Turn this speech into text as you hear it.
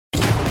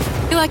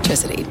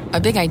Electricity, a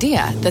big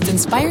idea that's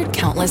inspired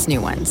countless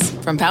new ones.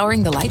 From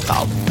powering the light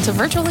bulb to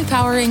virtually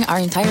powering our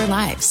entire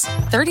lives.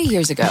 30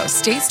 years ago,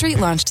 State Street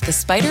launched the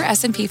Spider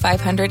S&P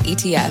 500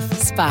 ETF,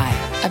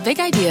 SPY. A big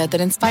idea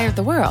that inspired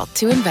the world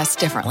to invest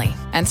differently.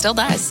 And still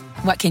does.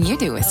 What can you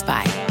do with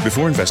SPY?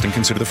 Before investing,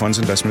 consider the fund's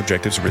investment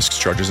objectives, risks,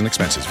 charges, and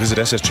expenses. Visit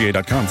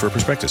ssga.com for a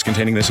prospectus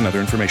containing this and other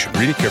information.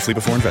 Read it carefully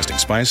before investing.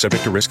 SPY is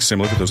subject to risks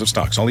similar to those of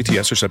stocks. All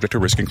ETFs are subject to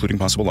risk, including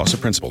possible loss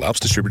of principal. Alps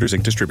Distributors,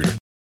 Inc. Distributor.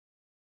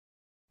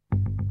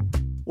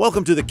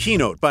 Welcome to the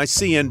Keynote by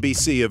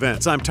CNBC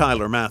Events. I'm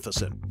Tyler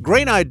Matheson.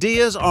 Great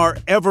ideas are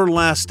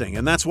everlasting,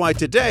 and that's why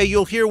today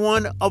you'll hear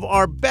one of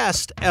our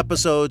best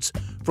episodes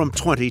from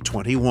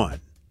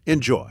 2021.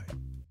 Enjoy.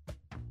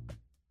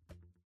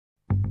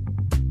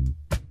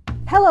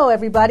 Hello,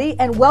 everybody,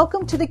 and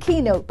welcome to the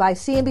Keynote by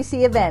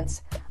CNBC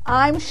Events.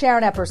 I'm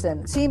Sharon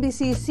Epperson,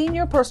 CNBC's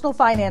senior personal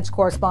finance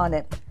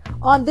correspondent.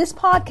 On this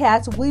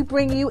podcast, we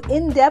bring you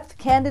in-depth,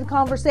 candid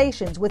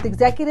conversations with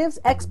executives,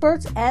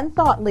 experts, and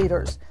thought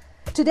leaders.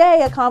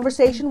 Today, a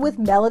conversation with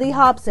Mellody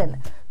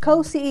Hobson,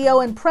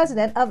 co-CEO and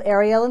president of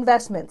Ariel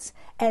Investments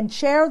and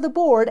chair of the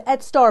board at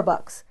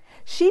Starbucks.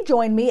 She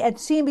joined me at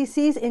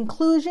CNBC's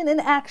Inclusion in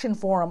Action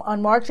Forum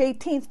on March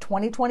 18,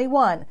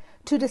 2021,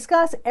 to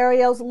discuss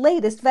Ariel's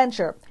latest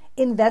venture,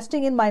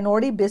 investing in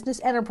minority business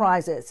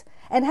enterprises,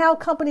 and how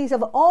companies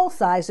of all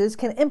sizes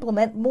can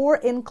implement more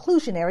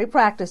inclusionary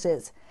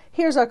practices.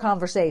 Here's our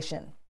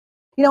conversation.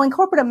 You know, in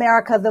corporate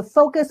America, the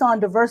focus on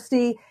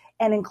diversity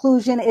and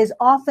inclusion is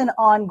often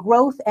on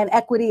growth and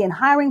equity in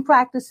hiring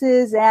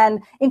practices and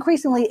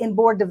increasingly in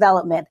board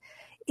development.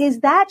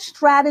 Is that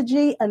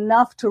strategy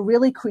enough to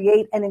really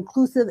create an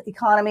inclusive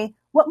economy?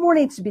 What more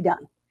needs to be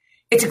done?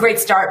 It's a great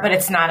start, but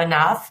it's not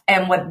enough.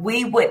 And what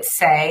we would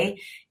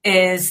say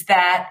is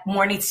that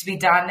more needs to be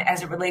done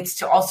as it relates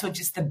to also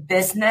just the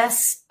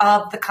business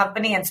of the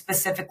company and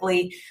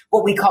specifically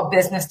what we call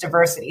business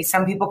diversity.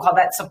 Some people call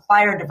that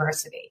supplier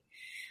diversity.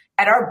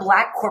 At our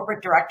Black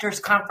Corporate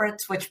Directors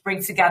Conference, which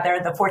brings together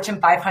the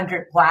Fortune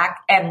 500 Black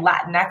and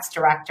Latinx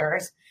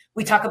directors,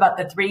 we talk about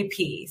the 3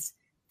 Ps: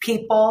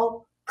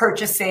 people,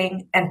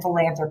 purchasing, and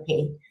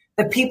philanthropy.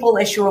 The people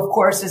issue, of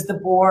course, is the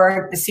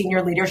board, the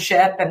senior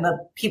leadership, and the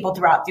people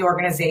throughout the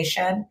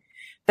organization.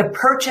 The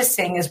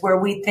purchasing is where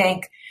we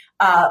think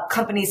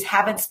companies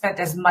haven't spent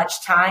as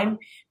much time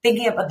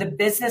thinking about the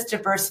business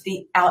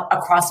diversity out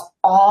across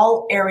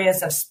all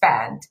areas of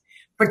spend,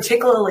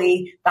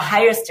 particularly the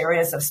highest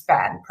areas of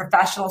spend: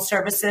 professional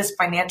services,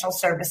 financial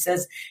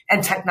services,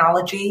 and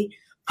technology.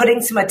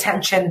 Putting some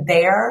attention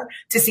there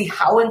to see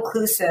how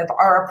inclusive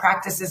are our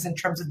practices in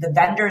terms of the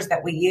vendors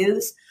that we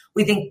use.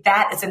 We think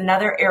that is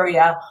another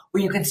area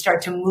where you can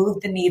start to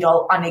move the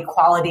needle on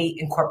equality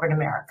in corporate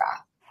America.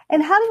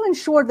 And how do you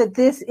ensure that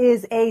this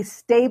is a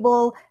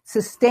stable,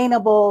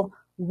 sustainable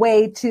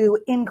way to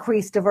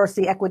increase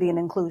diversity, equity, and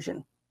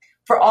inclusion?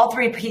 For all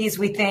 3 Ps,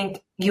 we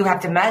think you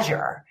have to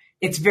measure.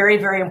 It's very,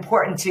 very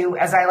important to,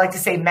 as I like to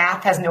say,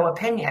 math has no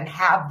opinion,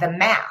 have the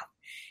math.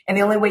 And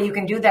the only way you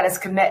can do that is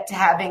commit to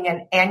having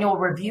an annual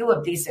review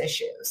of these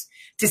issues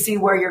to see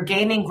where you're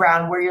gaining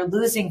ground, where you're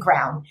losing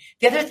ground.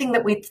 The other thing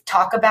that we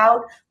talk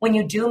about when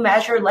you do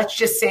measure, let's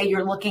just say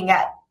you're looking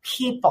at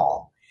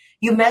people,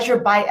 you measure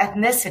by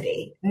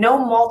ethnicity, no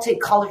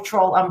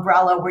multicultural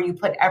umbrella where you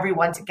put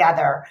everyone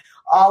together,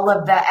 all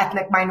of the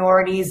ethnic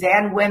minorities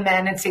and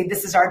women, and say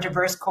this is our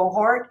diverse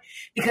cohort,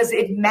 because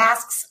it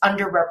masks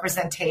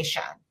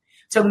underrepresentation.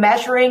 So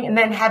measuring and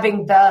then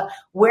having the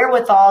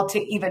wherewithal to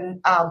even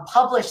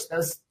publish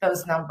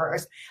those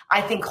numbers,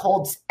 I think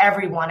holds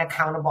everyone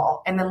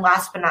accountable. And then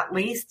last but not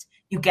least,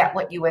 you get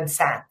what you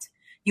incent.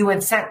 You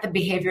incent the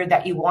behavior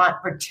that you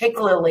want,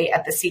 particularly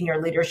at the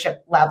senior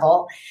leadership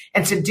level.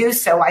 And to do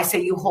so, I say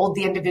you hold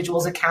the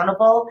individuals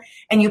accountable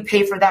and you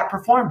pay for that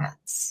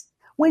performance.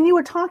 When you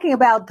were talking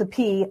about the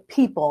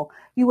people,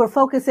 you were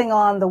focusing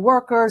on the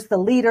workers, the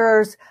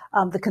leaders,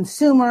 the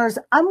consumers.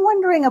 I'm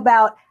wondering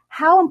about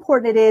how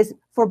important it is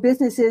for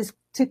businesses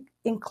to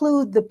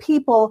include the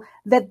people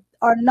that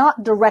are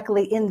not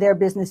directly in their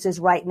businesses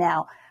right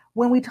now.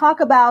 When we talk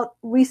about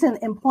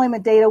recent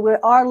employment data, we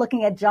are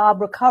looking at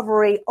job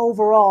recovery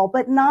overall,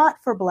 but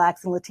not for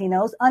Blacks and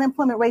Latinos.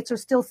 Unemployment rates are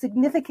still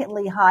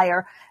significantly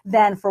higher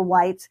than for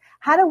whites.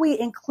 How do we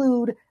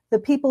include the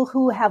people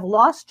who have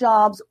lost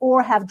jobs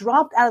or have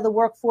dropped out of the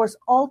workforce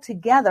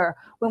altogether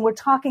when we're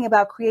talking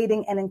about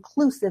creating an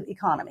inclusive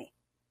economy?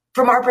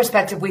 From our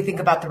perspective, we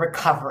think about the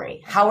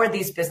recovery. How are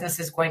these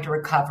businesses going to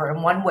recover?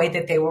 And one way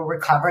that they will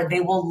recover, they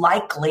will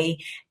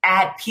likely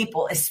add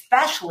people,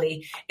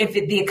 especially if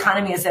the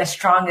economy is as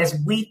strong as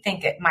we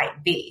think it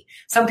might be.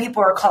 Some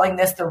people are calling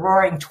this the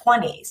roaring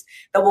 20s,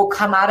 that will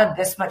come out of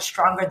this much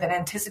stronger than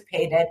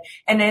anticipated.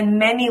 And in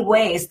many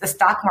ways, the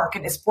stock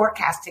market is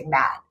forecasting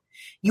that.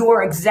 You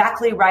are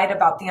exactly right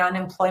about the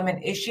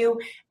unemployment issue.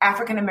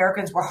 African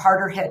Americans were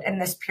harder hit in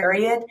this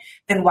period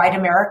than white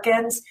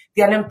Americans.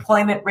 The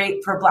unemployment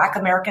rate for Black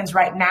Americans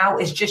right now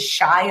is just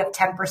shy of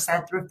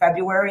 10% through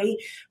February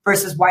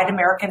versus white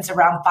Americans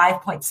around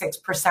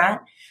 5.6%.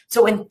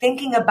 So in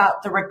thinking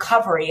about the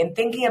recovery and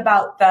thinking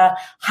about the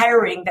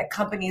hiring that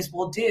companies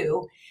will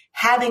do,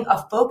 having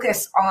a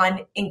focus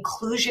on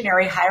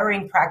inclusionary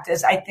hiring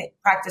practices,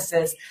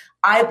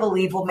 I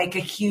believe will make a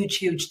huge,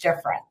 huge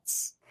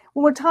difference.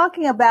 When we're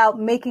talking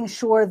about making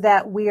sure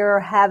that we're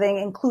having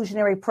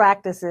inclusionary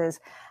practices,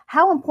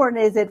 how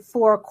important is it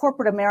for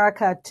corporate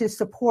America to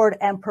support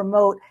and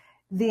promote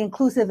the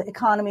inclusive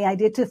economy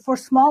idea for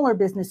smaller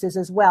businesses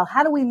as well?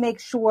 How do we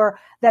make sure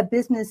that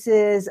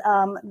businesses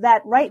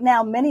that right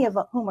now, many of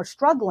whom are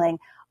struggling,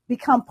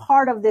 become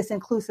part of this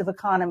inclusive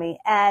economy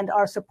and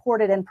are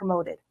supported and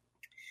promoted?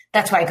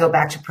 That's why I go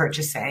back to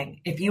purchasing.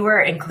 If you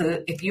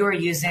are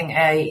using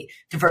a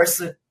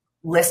diverse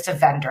list of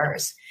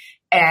vendors,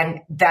 and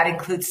that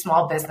includes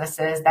small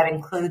businesses, that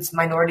includes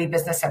minority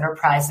business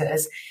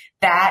enterprises,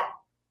 that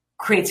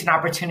creates an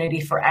opportunity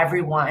for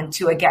everyone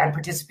to, again,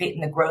 participate in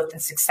the growth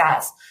and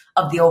success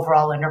of the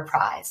overall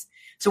enterprise.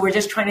 So we're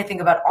just trying to think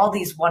about all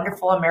these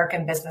wonderful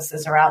American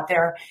businesses are out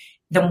there.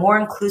 The more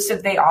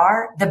inclusive they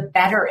are, the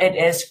better it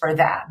is for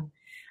them.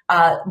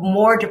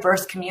 More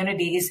diverse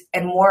communities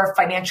and more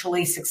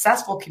financially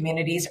successful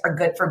communities are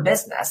good for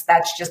business.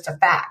 That's just a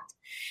fact.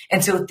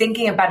 And so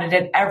thinking about it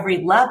at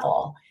every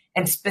level,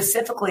 and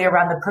specifically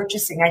around the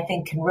purchasing, I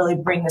think can really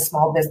bring the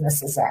small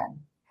businesses in.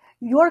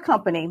 Your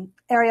company,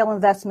 Ariel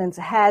Investments,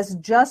 has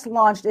just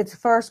launched its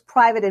first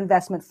private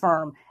investment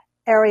firm,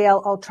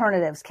 Ariel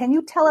Alternatives. Can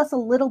you tell us a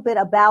little bit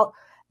about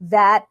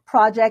that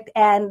project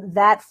and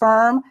that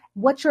firm?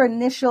 What your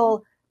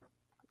initial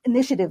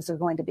initiatives are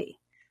going to be?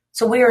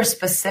 So we are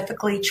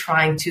specifically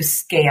trying to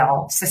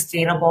scale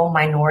sustainable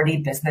minority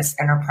business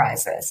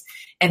enterprises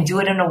and do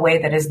it in a way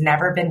that has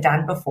never been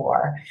done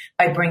before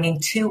by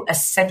bringing two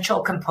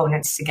essential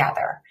components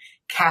together,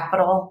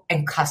 capital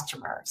and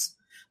customers.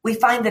 We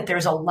find that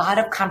there's a lot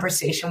of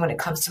conversation when it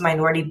comes to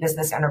minority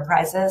business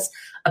enterprises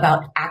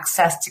about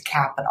access to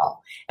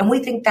capital. And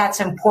we think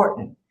that's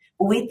important.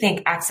 We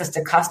think access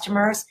to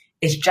customers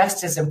is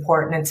just as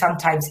important and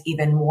sometimes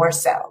even more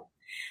so.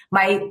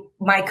 My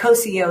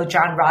co-CEO,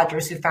 John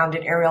Rogers, who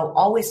founded Ariel,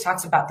 always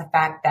talks about the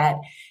fact that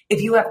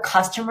if you have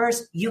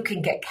customers, you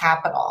can get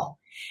capital.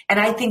 And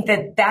I think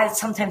that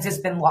sometimes has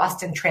been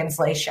lost in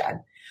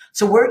translation.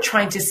 So we're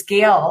trying to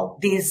scale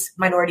these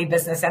minority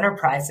business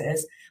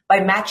enterprises by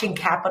matching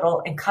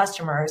capital and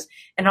customers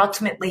and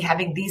ultimately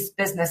having these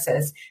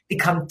businesses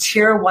become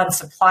tier one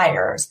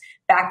suppliers,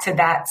 back to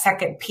that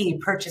second P,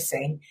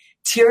 purchasing,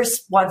 tier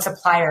one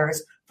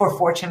suppliers for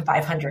Fortune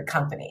 500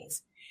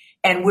 companies.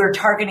 And we're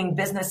targeting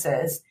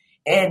businesses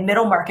and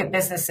middle market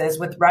businesses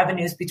with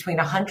revenues between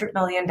 $100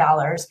 million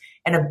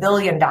and $1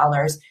 billion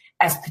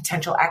as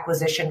potential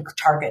acquisition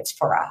targets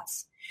for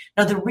us.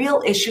 Now, the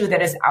real issue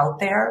that is out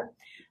there,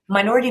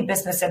 minority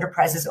business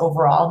enterprises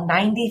overall,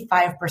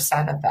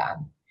 95% of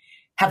them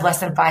have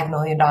less than $5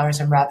 million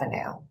in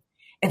revenue.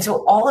 And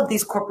so all of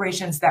these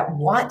corporations that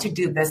want to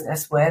do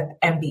business with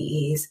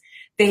MBEs,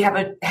 they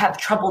have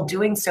trouble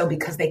doing so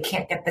because they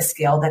can't get the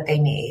scale that they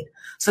need.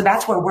 So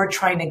that's where we're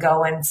trying to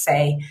go and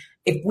say,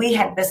 if we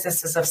had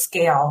businesses of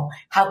scale,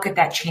 how could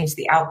that change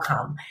the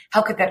outcome?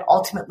 How could that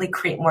ultimately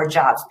create more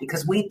jobs?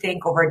 Because we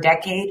think over a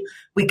decade,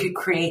 we could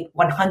create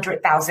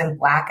 100,000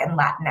 Black and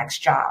Latinx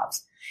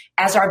jobs.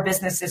 As our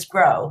businesses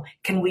grow,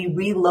 can we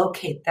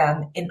relocate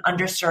them in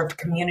underserved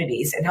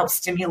communities and help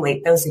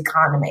stimulate those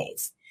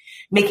economies?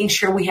 Making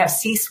sure we have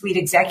C-suite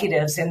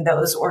executives in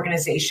those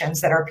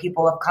organizations that are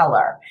people of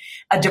color,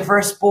 a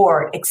diverse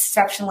board,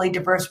 exceptionally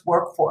diverse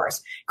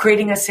workforce,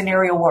 creating a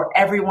scenario where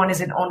everyone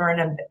is an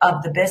owner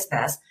of the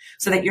business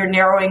so that you're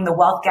narrowing the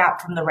wealth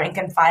gap from the rank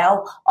and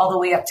file all the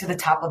way up to the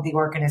top of the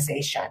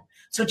organization.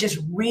 So just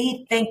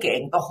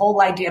rethinking the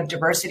whole idea of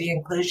diversity and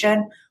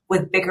inclusion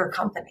with bigger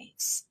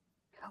companies.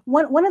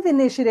 One of the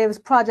initiatives,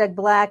 Project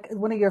Black,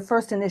 one of your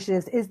first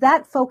initiatives, is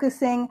that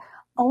focusing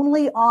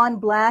only on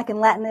Black and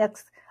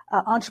Latinx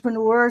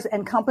entrepreneurs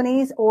and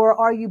companies, or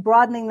are you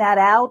broadening that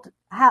out?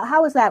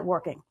 How is that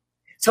working?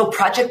 So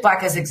Project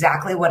Black is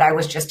exactly what I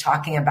was just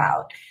talking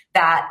about.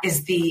 That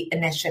is the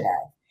initiative.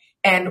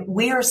 And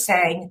we are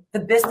saying the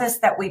business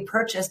that we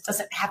purchase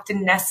doesn't have to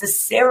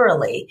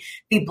necessarily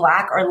be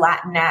Black or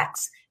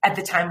Latinx at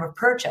the time of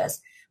purchase.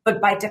 But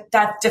by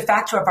de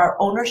facto of our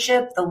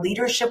ownership, the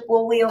leadership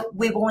we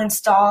will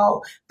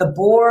install, the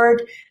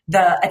board,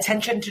 the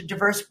attention to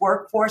diverse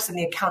workforce and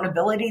the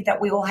accountability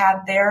that we will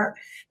have there,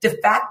 de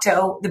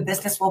facto, the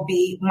business will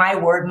be, my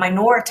word,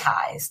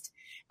 minoritized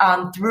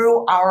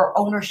through our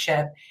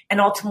ownership.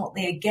 And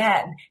ultimately,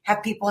 again,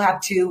 people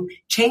have to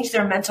change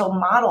their mental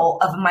model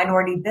of a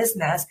minority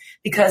business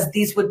because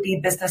these would be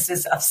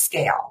businesses of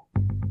scale.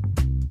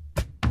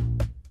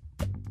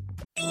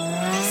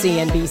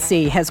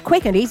 CNBC has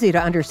quick and easy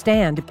to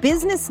understand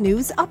business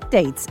news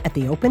updates at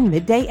the open,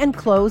 midday, and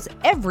close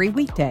every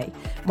weekday.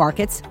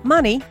 Markets,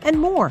 money, and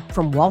more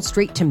from Wall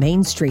Street to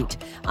Main Street.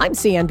 I'm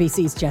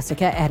CNBC's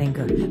Jessica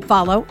Ettinger.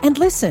 Follow and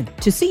listen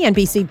to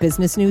CNBC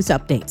Business News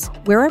Updates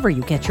wherever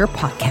you get your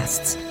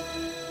podcasts.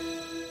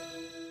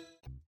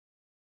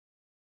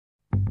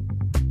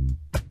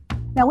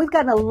 Now, we've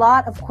gotten a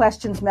lot of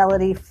questions,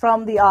 Mellody,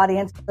 from the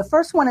audience. The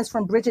first one is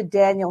from Bridget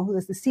Daniel, who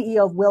is the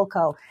CEO of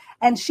Wilco.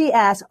 And she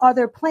asks, are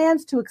there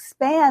plans to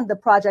expand the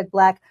Project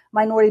Black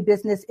Minority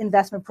Business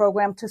Investment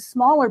Program to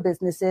smaller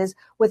businesses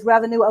with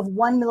revenue of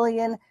 $1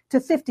 million to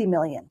 $50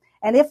 million?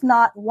 And if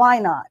not, why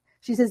not?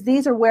 She says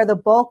these are where the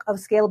bulk of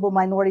scalable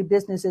minority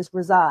businesses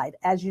reside,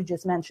 as you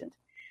just mentioned.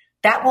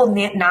 That will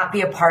not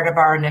be a part of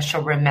our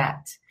initial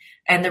remit.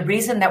 And the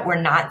reason that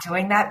we're not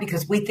doing that,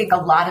 because we think a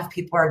lot of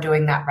people are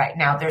doing that right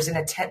now. There's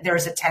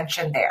a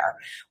tension there.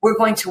 We're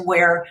going to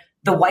where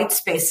the white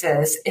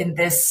spaces in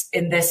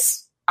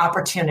this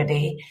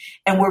opportunity,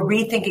 and we're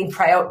rethinking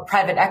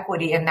private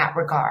equity in that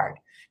regard.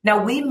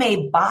 Now, we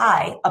may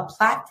buy a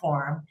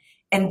platform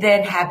and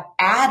then have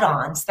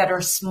add-ons that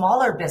are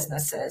smaller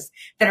businesses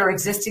that are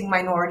existing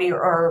minority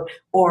or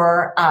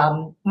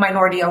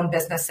minority-owned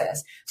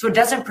businesses. So it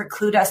doesn't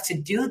preclude us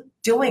to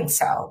doing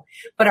so,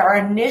 but our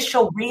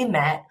initial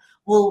remit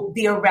will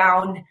be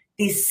around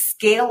these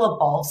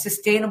scalable,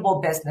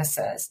 sustainable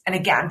businesses. And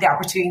again, the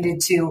opportunity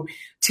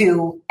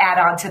to add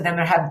on to them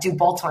and do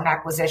bolt-on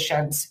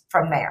acquisitions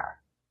from there.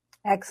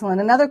 Excellent.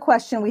 Another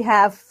question we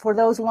have for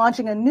those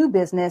launching a new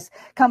business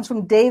comes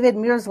from David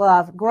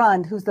Miroslav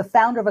Grund, who's the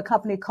founder of a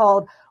company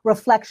called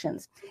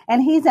Reflections.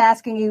 And he's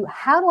asking you,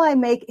 how do I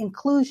make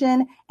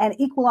inclusion and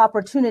equal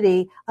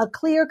opportunity a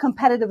clear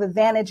competitive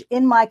advantage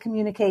in my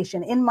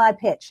communication, in my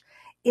pitch,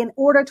 in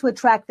order to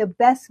attract the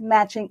best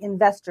matching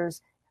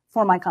investors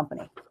for my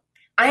company?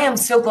 I am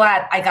so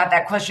glad I got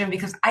that question,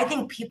 because I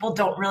think people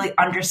don't really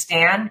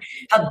understand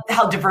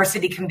how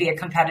diversity can be a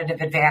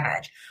competitive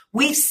advantage.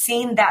 We've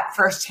seen that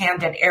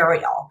firsthand at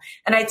Ariel.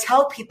 And I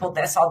tell people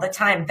this all the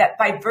time, that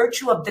by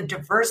virtue of the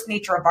diverse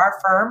nature of our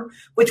firm,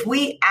 which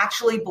we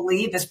actually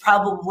believe is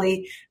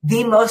probably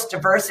the most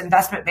diverse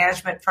investment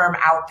management firm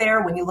out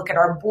there, when you look at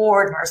our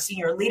board and our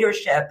senior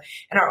leadership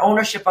and our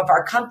ownership of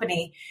our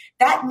company,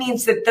 that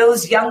means that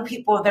those young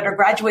people that are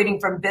graduating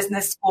from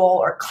business school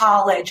or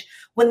college,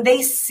 when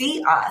they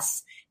see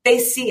us, they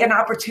see an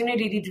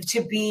opportunity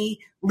to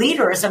be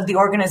leaders of the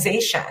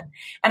organization.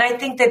 And I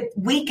think that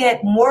we get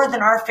more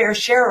than our fair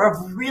share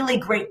of really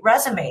great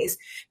resumes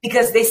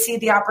because they see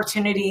the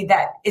opportunity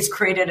that is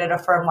created at a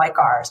firm like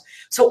ours.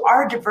 So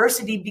our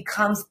diversity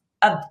becomes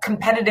a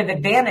competitive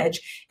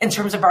advantage in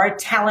terms of our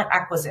talent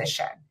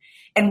acquisition.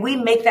 And we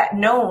make that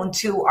known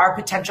to our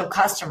potential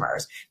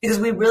customers, because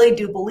we really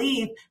do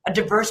believe a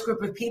diverse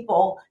group of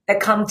people that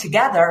come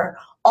together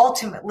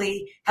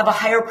ultimately have a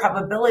higher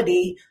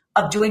probability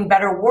of doing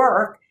better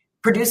work,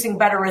 producing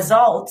better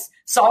results,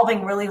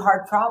 solving really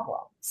hard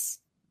problems.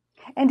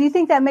 And do you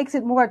think that makes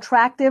it more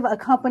attractive? A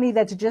company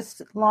that's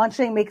just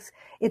launching makes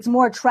it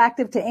more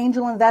attractive to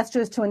angel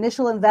investors, to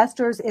initial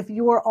investors, if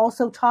you're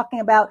also talking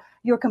about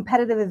your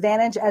competitive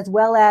advantage as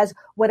well as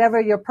whatever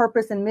your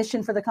purpose and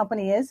mission for the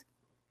company is?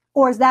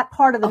 Or is that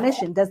part of the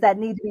mission? Does that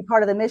need to be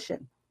part of the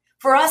mission?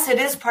 For us, it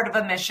is part of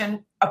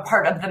a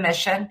part of the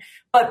mission,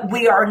 but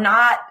we are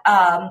not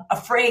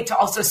afraid to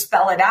also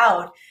spell it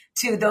out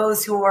to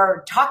those who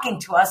are talking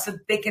to us so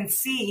that they can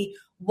see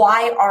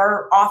why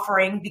our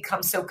offering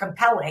becomes so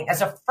compelling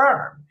as a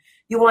firm.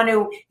 You want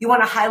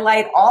to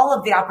highlight all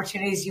of the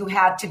opportunities you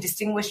have to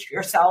distinguish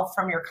yourself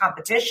from your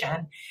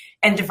competition,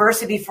 and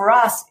diversity for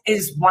us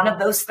is one of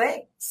those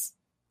things.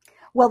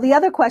 Well, the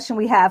other question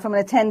we have from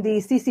an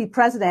attendee, CC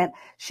President,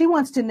 she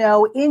wants to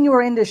know, in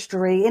your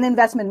industry, in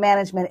investment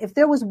management, if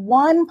there was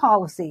one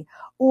policy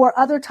or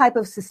other type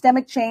of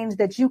systemic change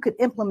that you could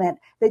implement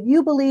that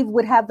you believe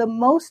would have the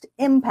most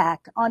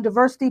impact on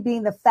diversity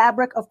being the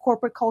fabric of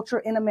corporate culture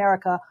in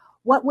America,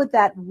 what would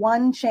that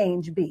one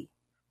change be?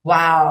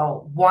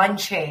 Wow, one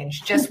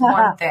change, just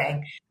one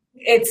thing.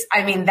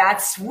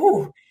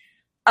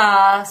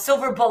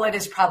 Silver bullet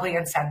is probably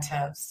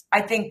incentives.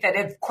 I think that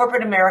if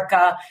corporate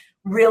America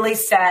really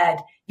said,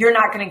 you're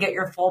not going to get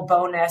your full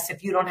bonus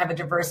if you don't have a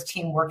diverse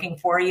team working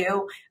for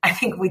you, I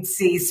think we'd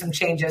see some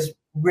changes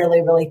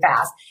really, really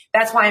fast.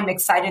 That's why I'm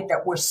excited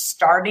that we're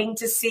starting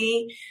to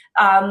see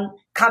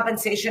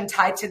compensation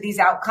tied to these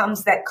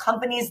outcomes, that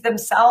companies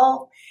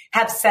themselves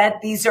have said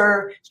these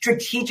are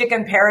strategic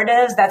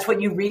imperatives. That's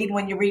what you read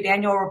when you read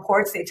annual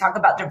reports. They talk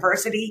about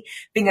diversity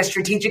being a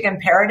strategic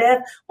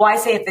imperative. Well, I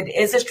say if it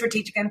is a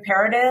strategic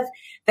imperative,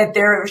 that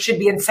there should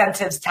be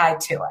incentives tied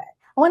to it.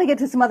 I want to get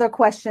to some other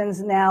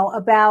questions now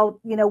about,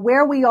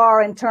 where we are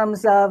in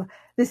terms of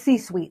the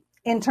C-suite,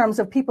 in terms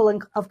of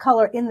people of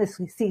color in the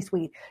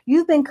C-suite.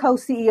 You've been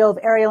co-CEO of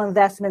Ariel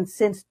Investments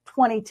since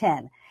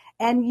 2010,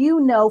 and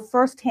you know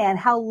firsthand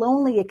how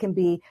lonely it can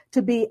be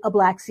to be a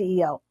Black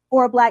CEO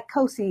or a Black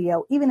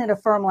co-CEO, even in a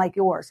firm like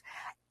yours.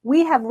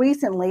 we have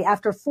recently,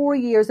 after 4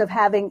 years of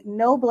having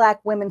no Black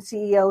women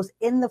CEOs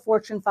in the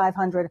Fortune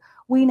 500,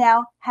 we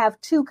now have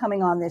 2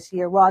 coming on this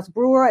year, Roz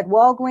Brewer at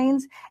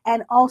Walgreens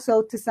and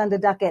also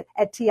Tasunda Duckett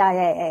at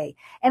TIAA.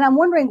 And I'm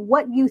wondering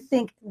what you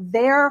think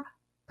their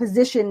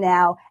position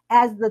now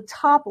as the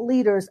top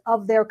leaders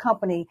of their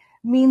company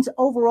means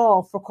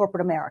overall for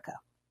corporate America.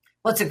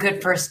 Well, it's a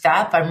good first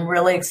step. I'm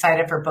really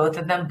excited for both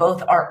of them.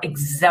 Both are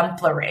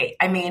exemplary.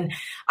 I mean,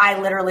 I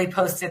literally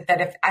posted that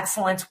if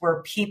excellence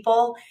were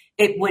people,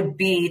 it would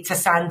be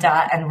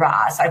Tasunda and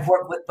Roz. I've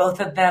worked with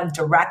both of them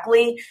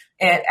directly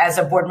as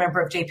a board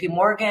member of JP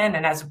Morgan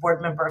and as a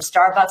board member of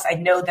Starbucks. I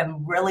know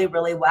them really,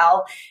 really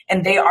well,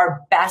 and they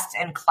are best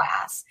in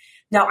class.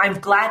 Now, I'm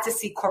glad to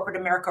see corporate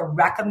America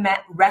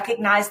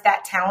recognize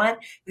that talent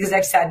because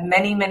I've said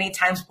many, many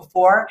times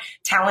before,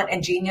 talent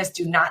and genius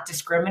do not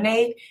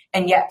discriminate.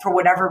 And yet, for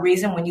whatever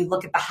reason, when you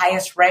look at the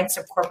highest ranks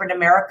of corporate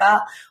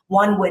America,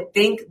 one would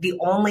think the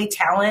only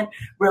talent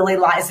really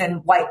lies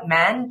in white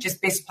men,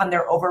 just based upon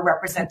their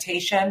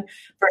overrepresentation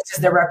versus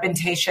their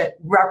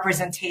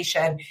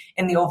representation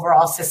in the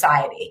overall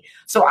society.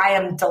 So I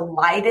am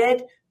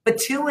delighted, but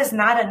 2 is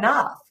not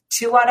enough.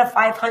 2 out of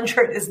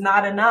 500 is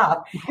not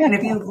enough. And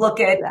if you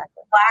look at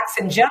Blacks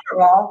in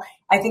general,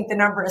 I think the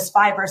number is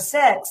 5 or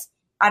 6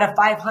 out of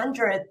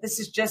 500. This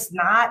is just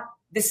not,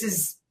 this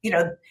is,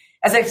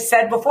 as I've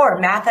said before,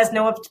 math has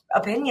no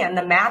opinion.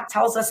 The math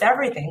tells us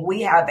everything.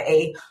 We have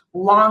a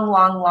long,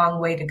 long,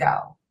 long way to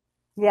go.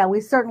 Yeah,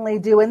 we certainly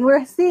do. And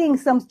we're seeing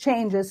some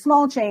changes,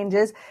 small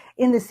changes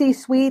in the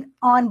C-suite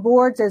on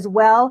boards as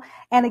well.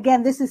 And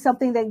again, this is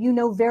something that you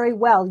know very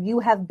well. You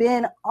have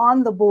been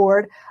on the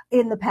board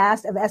in the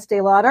past of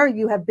Estee Lauder.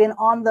 You have been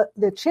on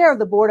the chair of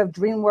the board of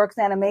DreamWorks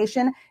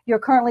Animation. You're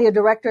currently a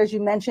director, as you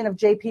mentioned, of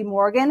JP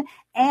Morgan.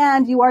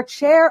 And you are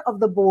chair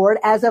of the board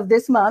as of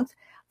this month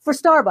for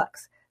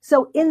Starbucks.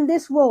 So in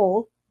this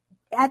role,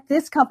 at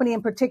this company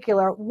in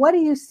particular, what do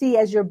you see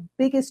as your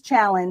biggest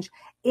challenge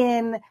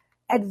in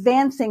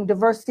advancing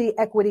diversity,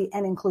 equity,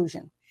 and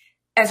inclusion?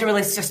 As it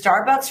relates to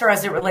Starbucks or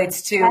as it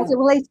relates to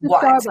what?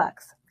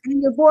 Starbucks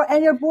and your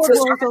board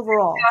roles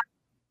overall?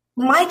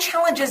 My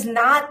challenge is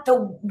not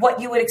what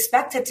you would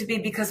expect it to be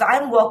because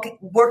I'm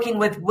working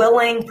with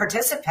willing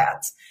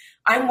participants.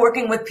 I'm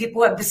working with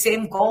people who have the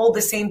same goal,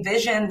 the same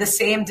vision, the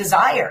same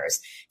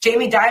desires.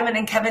 Jamie Dimon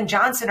and Kevin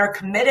Johnson are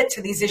committed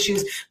to these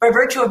issues by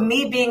virtue of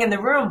me being in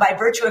the room, by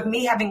virtue of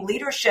me having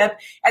leadership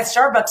at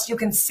Starbucks. You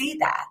can see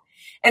that.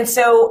 And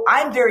so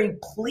I'm very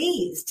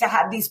pleased to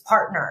have these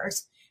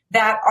partners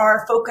that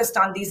are focused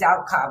on these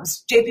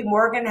outcomes. JP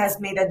Morgan has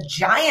made a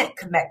giant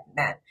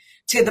commitment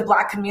to the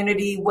Black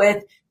community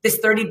with this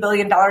 $30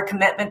 billion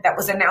commitment that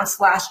was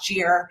announced last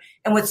year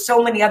and with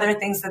so many other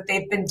things that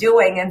they've been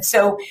doing. And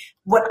so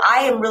what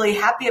I am really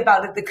happy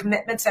about is the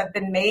commitments have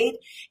been made.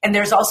 And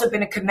there's also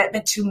been a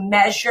commitment to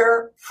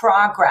measure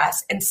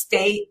progress and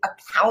stay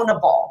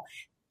accountable.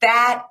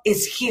 That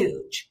is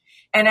huge.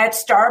 And at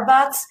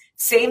Starbucks,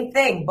 same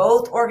thing,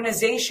 both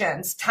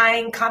organizations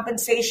tying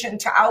compensation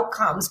to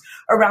outcomes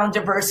around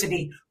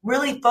diversity,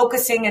 really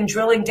focusing and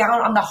drilling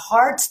down on the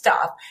hard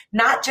stuff,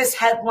 not just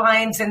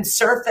headlines and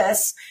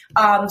surface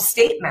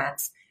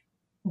statements.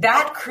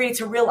 That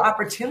creates a real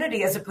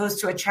opportunity as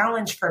opposed to a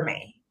challenge for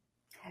me.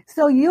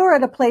 So you're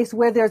at a place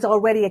where there's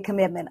already a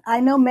commitment. I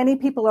know many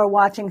people are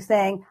watching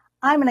saying,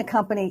 I'm in a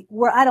company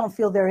where I don't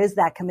feel there is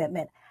that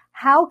commitment.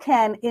 How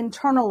can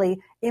internally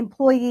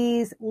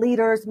employees,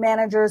 leaders,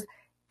 managers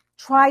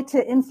try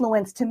to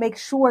influence to make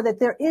sure that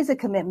there is a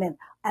commitment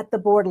at the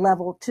board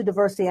level to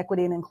diversity,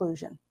 equity, and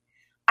inclusion?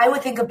 I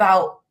would think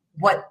about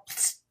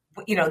as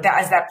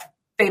that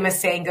famous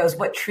saying goes,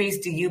 what trees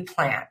do you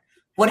plant?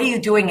 What are you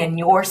doing in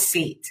your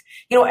seat?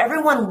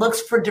 Everyone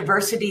looks for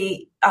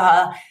diversity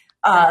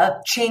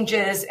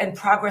changes and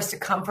progress to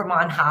come from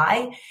on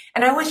high.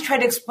 And I always try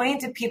to explain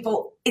to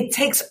people, it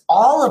takes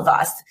all of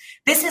us.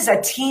 This is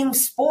a team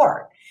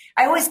sport.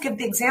 I always give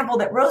the example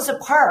that Rosa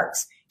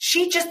Parks,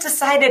 she just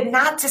decided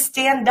not to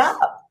stand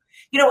up.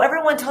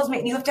 Everyone tells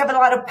me you have to have a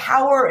lot of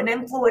power and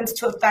influence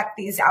to affect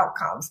these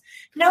outcomes.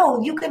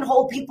 No, you can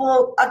hold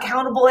people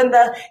accountable in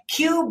the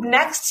cube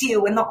next to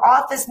you, in the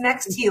office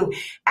next to you,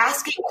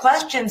 asking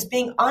questions,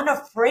 being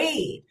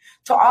unafraid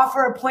to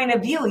offer a point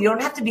of view. You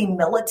don't have to be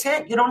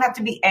militant. You don't have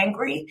to be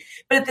angry.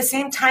 But at the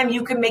same time,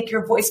 you can make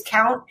your voice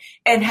count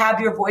and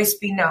have your voice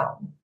be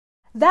known.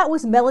 That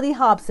was Mellody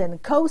Hobson,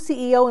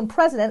 co-CEO and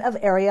president of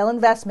Ariel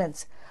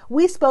Investments.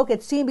 We spoke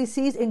at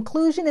CNBC's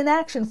Inclusion in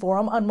Action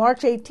Forum on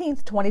March 18,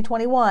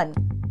 2021.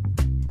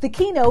 The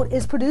keynote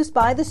is produced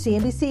by the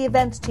CNBC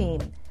Events team.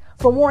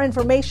 For more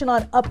information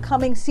on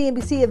upcoming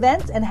CNBC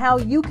events and how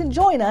you can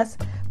join us,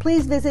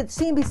 please visit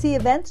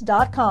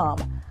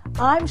cnbcevents.com.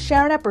 I'm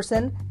Sharon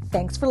Epperson.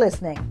 Thanks for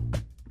listening.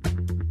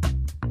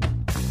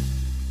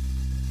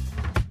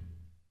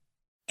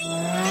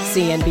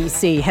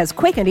 CNBC has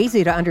quick and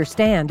easy to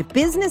understand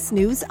business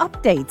news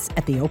updates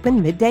at the open,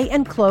 midday,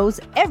 and close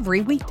every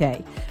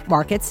weekday.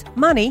 Markets,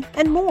 money,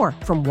 and more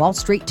from Wall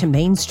Street to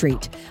Main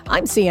Street.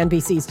 I'm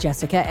CNBC's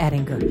Jessica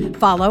Ettinger.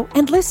 Follow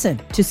and listen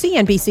to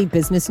CNBC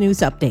Business News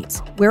Updates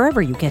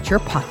wherever you get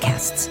your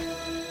podcasts.